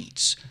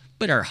saints,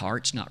 but our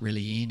heart's not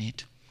really in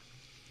it.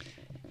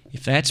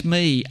 If that's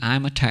me,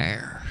 I'm a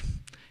tare.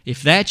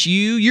 If that's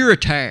you, you're a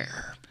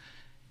tare.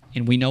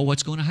 And we know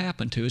what's going to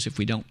happen to us if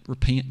we don't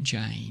repent and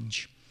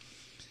change.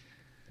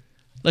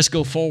 Let's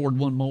go forward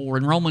one more.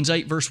 In Romans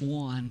 8, verse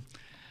 1,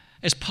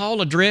 as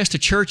Paul addressed the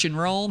church in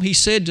Rome, he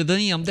said to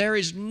them, "There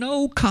is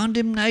no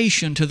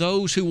condemnation to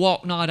those who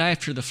walk not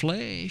after the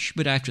flesh,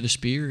 but after the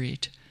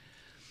Spirit."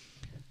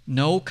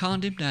 No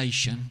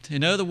condemnation.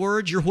 In other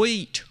words, you're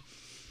wheat.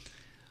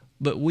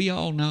 But we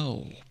all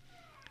know.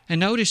 And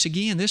notice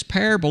again, this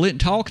parable isn't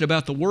talking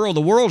about the world.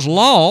 The world's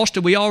lost,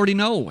 and we already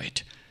know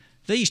it.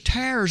 These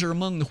tares are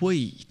among the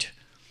wheat.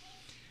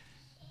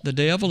 The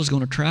devil is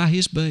going to try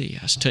his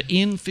best to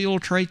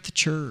infiltrate the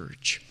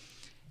church.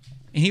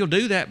 And he'll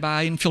do that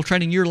by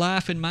infiltrating your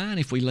life and mine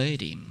if we let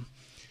him.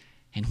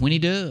 And when he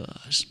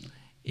does,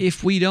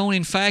 if we don't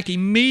in fact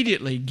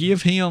immediately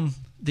give him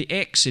the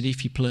exit,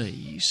 if you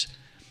please,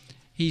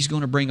 he's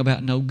going to bring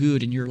about no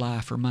good in your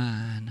life or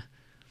mine.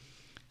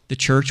 The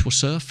church will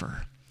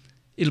suffer.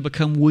 It'll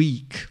become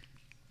weak.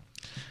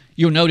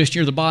 You'll notice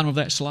near the bottom of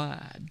that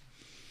slide,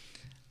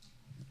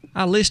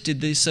 I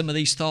listed some of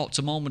these thoughts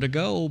a moment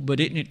ago, but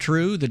isn't it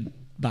true the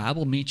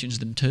Bible mentions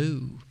them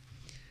too?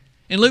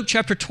 In Luke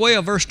chapter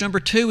 12, verse number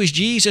 2, as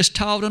Jesus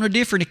taught on a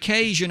different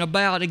occasion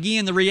about,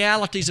 again, the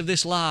realities of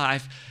this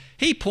life,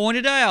 He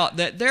pointed out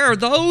that there are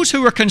those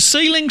who are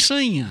concealing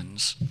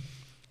sins,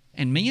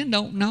 and men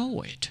don't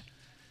know it.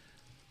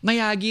 May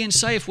I again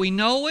say, if we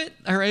know it,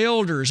 our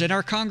elders and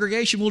our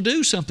congregation will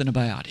do something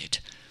about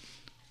it.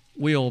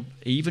 We'll,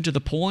 even to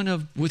the point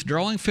of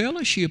withdrawing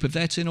fellowship if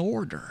that's in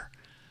order.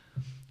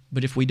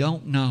 But if we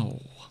don't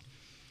know,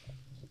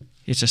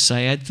 it's a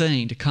sad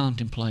thing to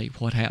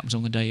contemplate what happens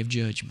on the day of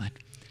judgment.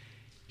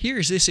 Here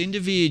is this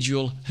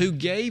individual who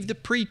gave the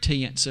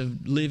pretense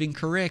of living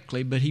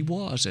correctly, but he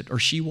wasn't, or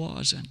she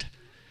wasn't.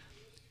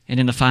 And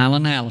in the final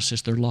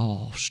analysis, they're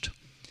lost.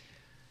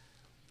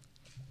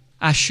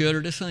 I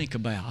shudder to think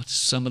about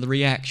some of the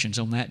reactions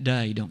on that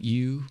day, don't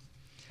you?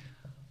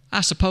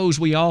 I suppose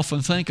we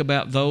often think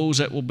about those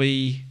that will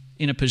be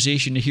in a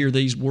position to hear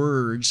these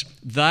words,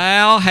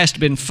 "Thou hast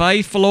been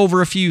faithful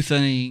over a few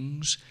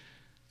things,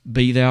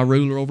 be thou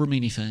ruler over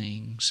many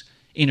things.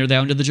 Enter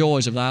thou into the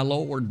joys of thy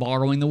Lord,"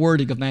 borrowing the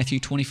wording of Matthew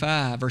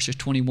 25, verses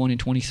 21 and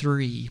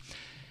 23.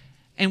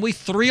 And we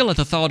thrill at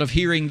the thought of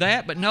hearing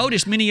that, but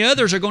notice many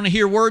others are going to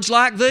hear words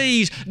like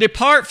these,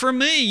 "Depart from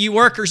me, you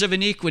workers of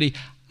iniquity.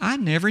 I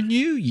never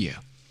knew you."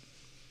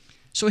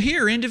 So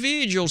here are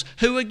individuals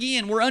who,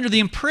 again, were under the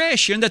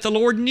impression that the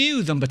Lord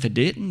knew them, but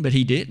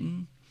He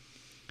didn't.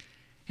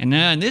 And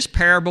now in this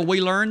parable we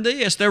learn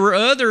this. There were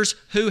others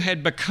who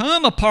had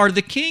become a part of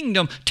the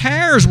kingdom.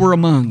 Tares were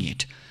among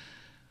it.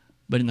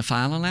 But in the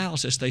final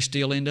analysis, they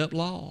still end up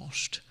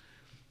lost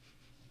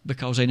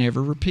because they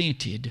never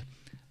repented.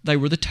 They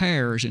were the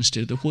tares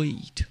instead of the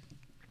wheat.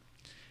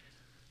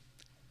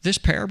 This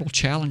parable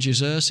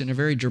challenges us in a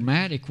very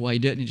dramatic way,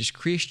 doesn't it, as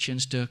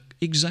Christians, to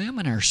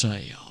examine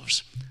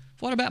ourselves.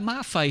 What about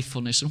my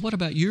faithfulness and what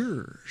about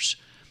yours?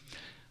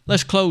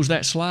 Let's close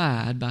that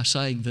slide by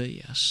saying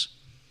this.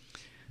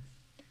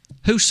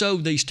 Who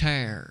sowed these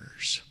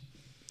tares?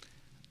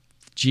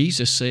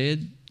 Jesus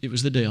said it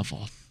was the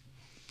devil.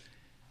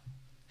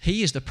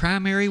 He is the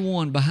primary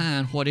one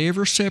behind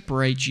whatever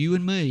separates you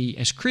and me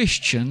as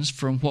Christians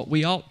from what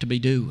we ought to be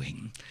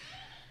doing,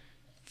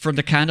 from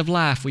the kind of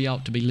life we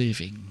ought to be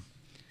living,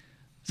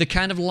 the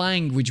kind of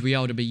language we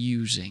ought to be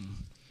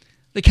using,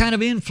 the kind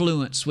of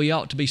influence we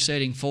ought to be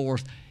setting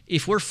forth.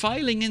 If we're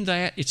failing in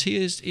that, it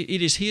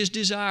is His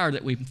desire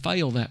that we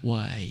fail that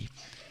way.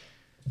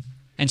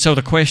 And so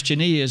the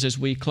question is, as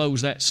we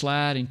close that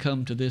slide and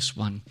come to this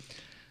one,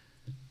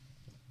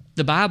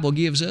 the Bible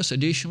gives us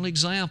additional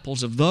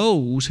examples of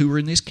those who are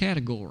in this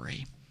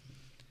category.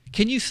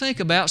 Can you think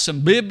about some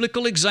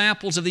biblical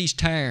examples of these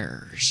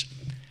tares?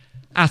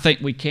 I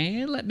think we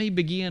can. Let me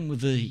begin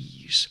with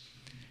these.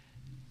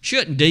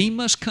 Shouldn't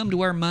Demas come to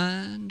our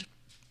mind?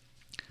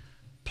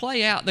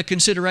 Play out the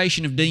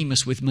consideration of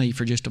Demas with me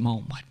for just a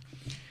moment.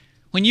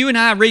 When you and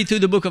I read through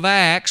the book of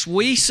Acts,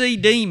 we see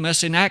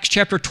Demas in Acts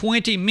chapter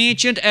 20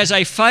 mentioned as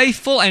a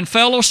faithful and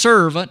fellow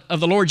servant of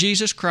the Lord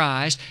Jesus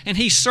Christ, and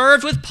he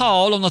served with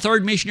Paul on the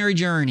third missionary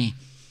journey.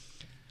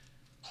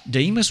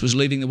 Demas was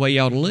living the way he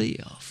ought to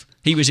live.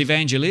 He was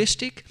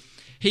evangelistic.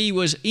 He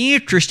was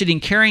interested in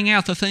carrying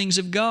out the things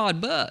of God,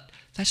 but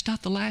that's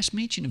not the last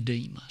mention of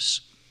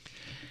Demas.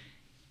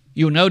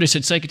 You'll notice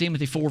in 2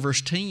 Timothy 4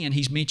 verse 10,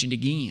 he's mentioned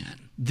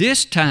again.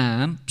 This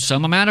time,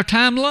 some amount of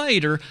time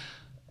later,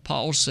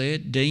 Paul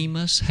said,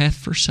 "Demas hath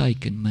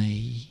forsaken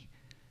me,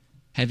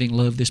 having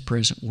loved this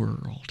present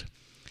world."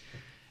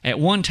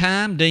 At one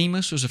time,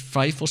 Demas was a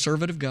faithful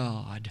servant of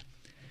God.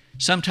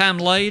 Sometime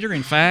later,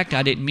 in fact,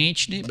 I didn't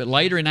mention it, but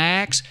later in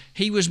Acts,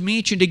 he was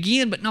mentioned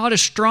again, but not as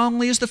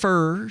strongly as the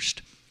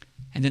first.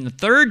 And then the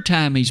third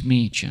time he's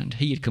mentioned,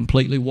 he had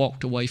completely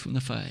walked away from the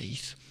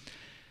faith.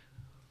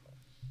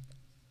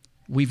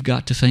 We've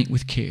got to think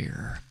with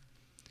care.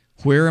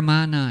 Where am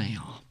I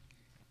now?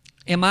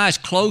 Am I as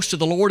close to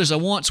the Lord as I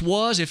once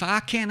was? If I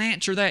can't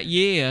answer that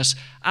yes,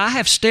 I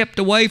have stepped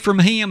away from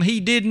Him. He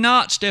did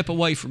not step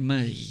away from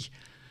me.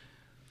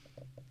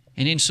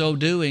 And in so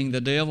doing,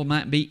 the devil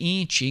might be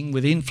inching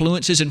with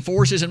influences and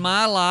forces in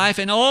my life,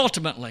 and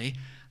ultimately,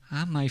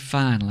 I may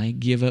finally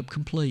give up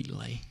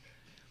completely.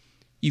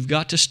 You've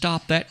got to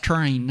stop that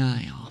train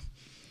now.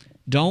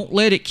 Don't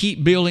let it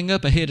keep building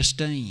up a head of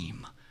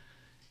steam.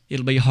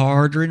 It'll be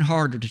harder and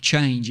harder to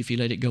change if you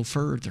let it go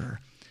further.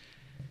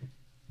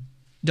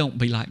 Don't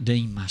be like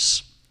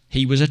Demas.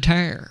 He was a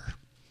terror.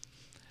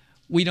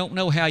 We don't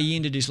know how he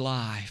ended his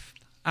life.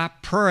 I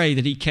pray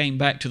that he came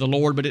back to the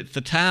Lord, but at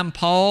the time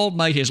Paul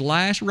made his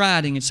last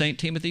writing in St.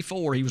 Timothy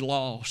 4, he was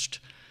lost.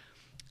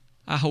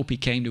 I hope he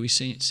came to his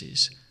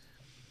senses.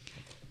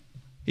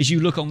 As you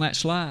look on that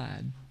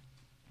slide,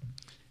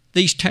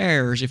 these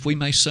terrors, if we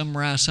may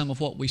summarize some of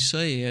what we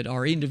said,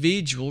 are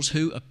individuals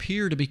who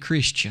appear to be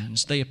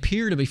Christians. They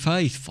appear to be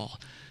faithful,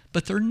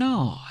 but they're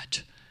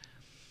not.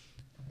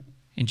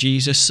 And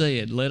Jesus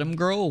said, let them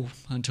grow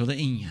until the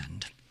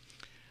end.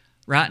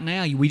 Right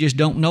now, we just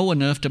don't know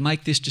enough to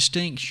make this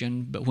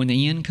distinction, but when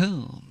the end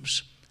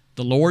comes,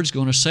 the Lord's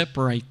going to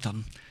separate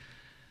them.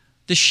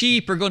 The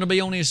sheep are going to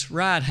be on His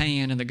right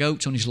hand and the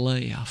goats on His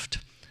left.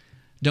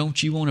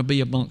 Don't you want to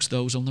be amongst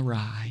those on the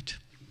right?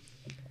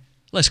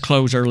 Let's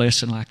close our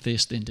lesson like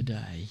this then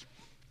today.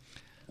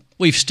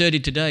 We've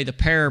studied today the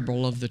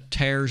parable of the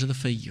tares of the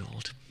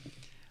field.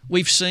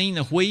 We've seen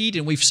the wheat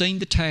and we've seen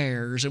the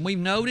tares, and we've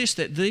noticed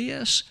that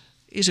this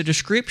is a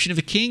description of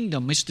the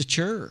kingdom. It's the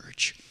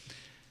church.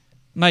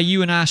 May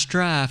you and I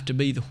strive to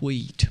be the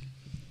wheat,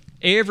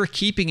 ever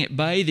keeping at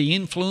bay the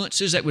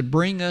influences that would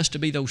bring us to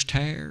be those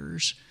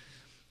tares,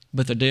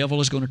 but the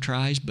devil is going to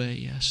try his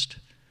best.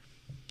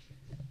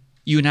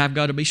 You and I have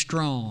got to be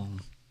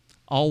strong,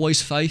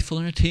 always faithful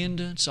in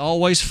attendance,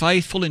 always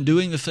faithful in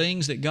doing the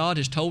things that God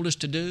has told us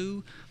to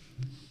do,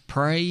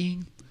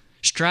 praying,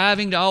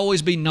 striving to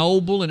always be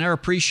noble in our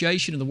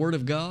appreciation of the Word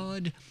of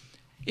God.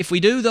 If we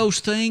do those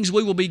things,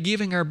 we will be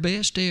giving our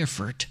best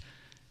effort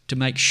to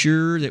make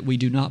sure that we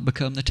do not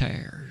become the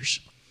tares.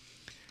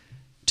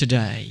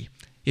 Today,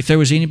 if there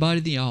was anybody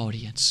in the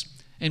audience,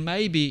 and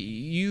maybe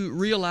you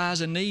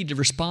realize a need to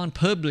respond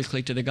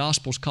publicly to the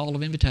gospel's call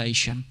of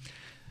invitation,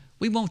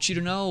 we want you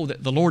to know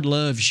that the Lord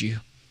loves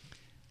you.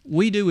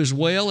 We do as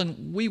well,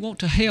 and we want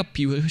to help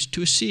you,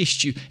 to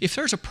assist you. If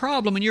there's a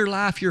problem in your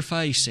life you're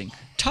facing,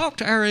 talk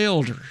to our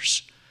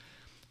elders.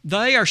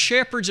 They are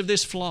shepherds of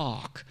this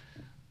flock.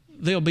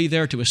 They'll be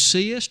there to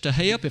assist, to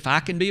help. If I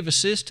can be of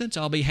assistance,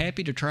 I'll be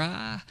happy to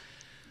try.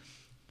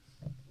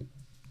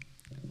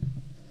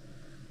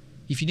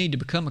 If you need to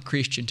become a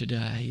Christian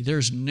today,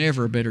 there's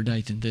never a better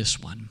day than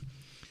this one.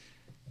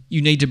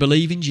 You need to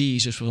believe in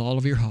Jesus with all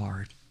of your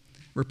heart.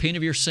 Repent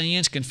of your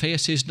sins,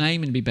 confess His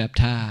name, and be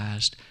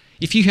baptized.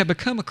 If you have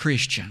become a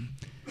Christian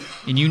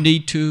and you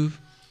need to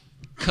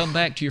come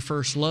back to your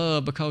first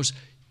love because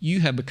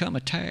you have become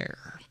a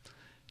tare,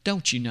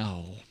 don't you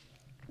know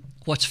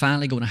what's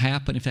finally going to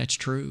happen if that's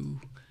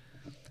true?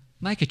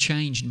 Make a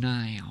change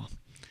now.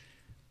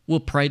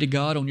 We'll pray to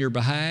God on your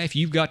behalf.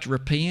 You've got to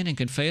repent and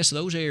confess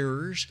those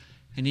errors,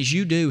 and as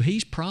you do,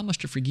 He's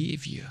promised to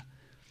forgive you.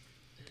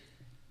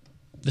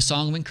 The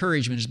song of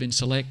encouragement has been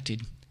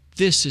selected.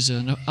 This is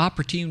an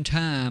opportune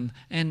time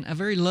and a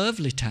very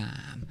lovely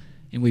time,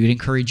 and we would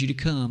encourage you to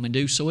come and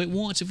do so at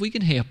once if we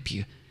can help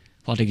you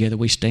while together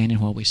we stand and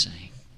while we sing.